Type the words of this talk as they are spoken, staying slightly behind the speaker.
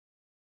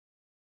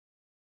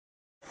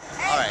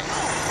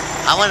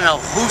I want to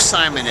know who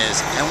Simon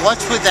is and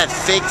what's with that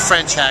fake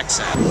French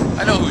accent.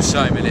 I know who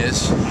Simon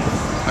is.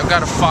 I've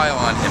got a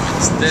file on him.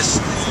 It's this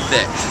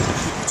thick.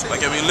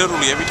 Like, I mean,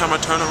 literally, every time I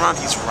turn around,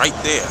 he's right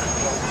there.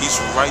 He's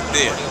right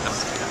there.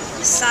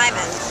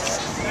 Simon.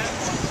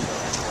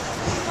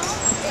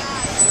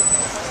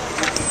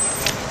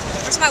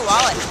 Where's my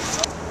wallet?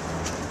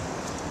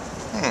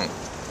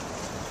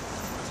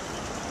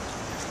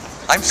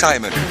 I'm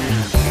Simon.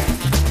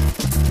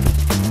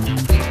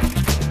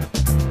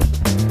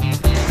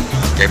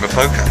 Game of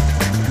poker.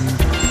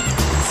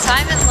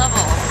 Simon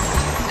Lovell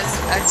is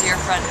a dear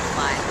friend of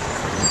mine.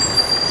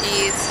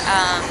 He's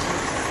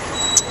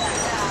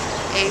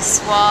a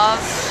suave,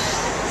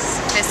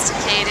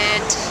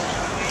 sophisticated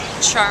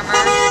charmer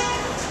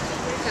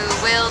who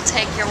will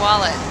take your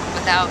wallet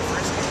without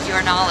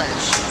your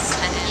knowledge.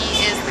 And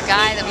he is the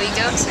guy that we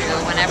go to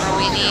whenever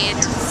we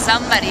need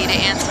somebody to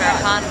answer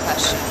a con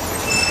question.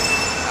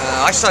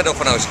 I started off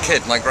when I was a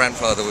kid. My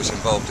grandfather was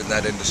involved in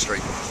that industry.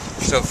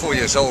 So at 4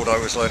 years old, I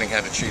was learning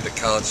how to cheat at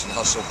cards and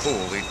hustle pool.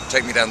 He'd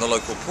take me down the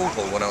local pool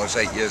hall when I was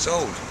 8 years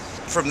old.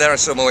 From there, I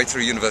saw my way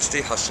through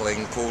university,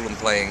 hustling pool and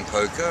playing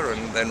poker,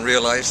 and then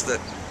realized that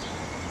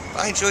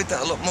I enjoyed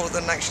that a lot more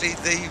than actually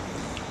the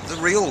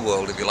real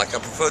world, if you like. I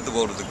preferred the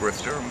world of the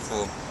grifter, and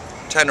for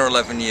 10 or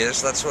 11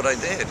 years, that's what I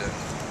did. And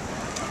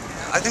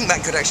I think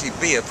that could actually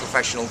be a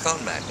professional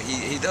con man.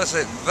 He does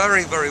it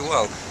very, very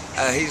well.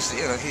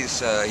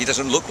 He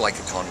doesn't look like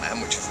a con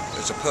man, which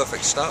is a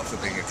perfect start for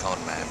being a con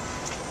man.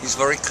 He's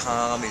very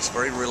calm, he's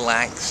very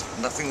relaxed,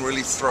 nothing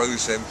really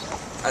throws him,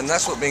 and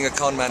that's what being a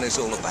con man is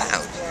all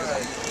about.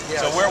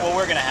 So what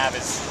we're going to have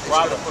is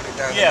Robert put it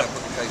down.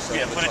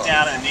 Put it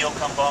down, and Neil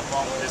come bump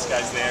on. This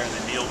guy's there, and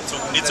then Neil. So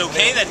it's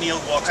okay that Neil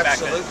walks back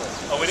then.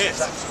 Oh, it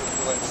is.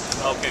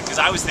 Okay, because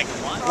I was thinking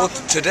what? Well,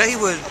 today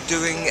we're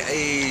doing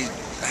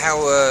how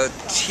a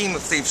team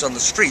of thieves on the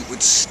street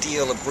would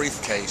steal a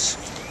briefcase,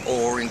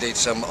 or indeed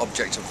some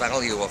object of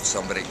value off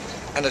somebody.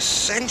 And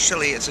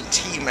essentially it's a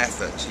team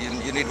effort.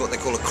 You need what they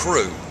call a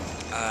crew.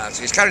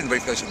 So he's carrying the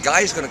briefcase, a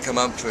guy's going to come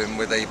up to him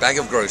with a bag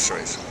of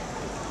groceries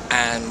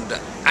and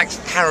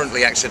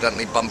apparently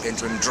accidentally bump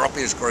into him, drop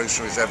his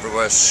groceries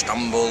everywhere,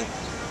 stumble,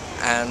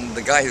 and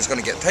the guy who's going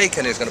to get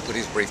taken is going to put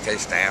his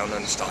briefcase down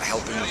and start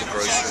helping with the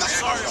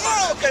groceries.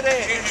 Look at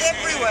it, it's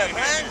everywhere,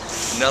 man!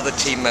 Another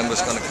team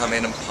member's going to come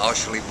in and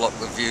partially block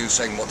the view,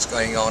 saying what's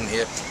going on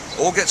here.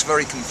 All gets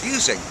very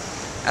confusing.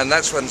 And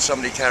that's when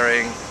somebody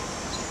carrying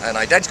an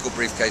identical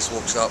briefcase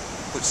walks up,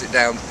 puts it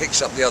down,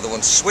 picks up the other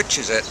one,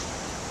 switches it,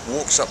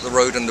 walks up the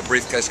road, and the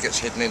briefcase gets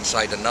hidden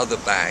inside another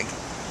bag.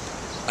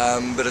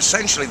 But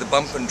essentially the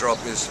bump and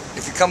drop is,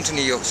 if you come to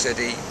New York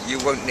City, you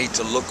won't need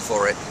to look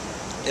for it,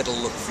 it'll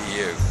look for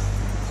you.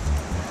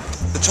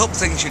 The top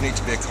things you need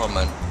to be a con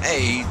man,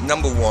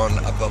 number one,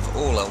 above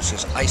all else,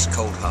 is ice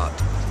cold heart.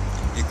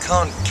 You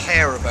can't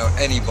care about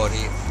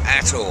anybody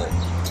at all.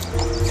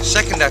 The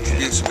second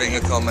attribute of being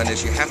a con man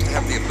is you have to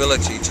have the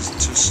ability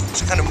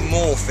to kind of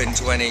morph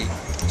into any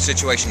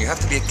situation. You have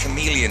to be a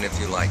chameleon, if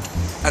you like.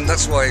 And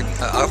that's why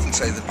I often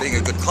say that being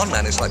a good con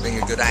man is like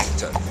being a good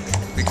actor,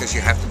 because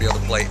you have to be able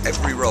to play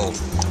every role.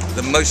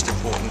 The most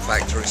important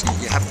factor is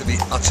you have to be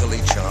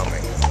utterly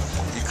charming.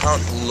 You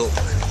can't look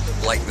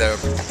like their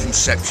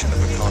conception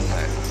of a con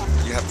man.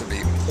 You have to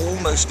be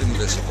almost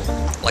invisible,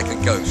 like a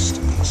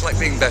ghost. It's like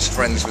being best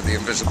friends with the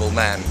invisible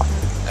man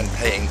and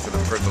paying for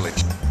the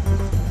privilege.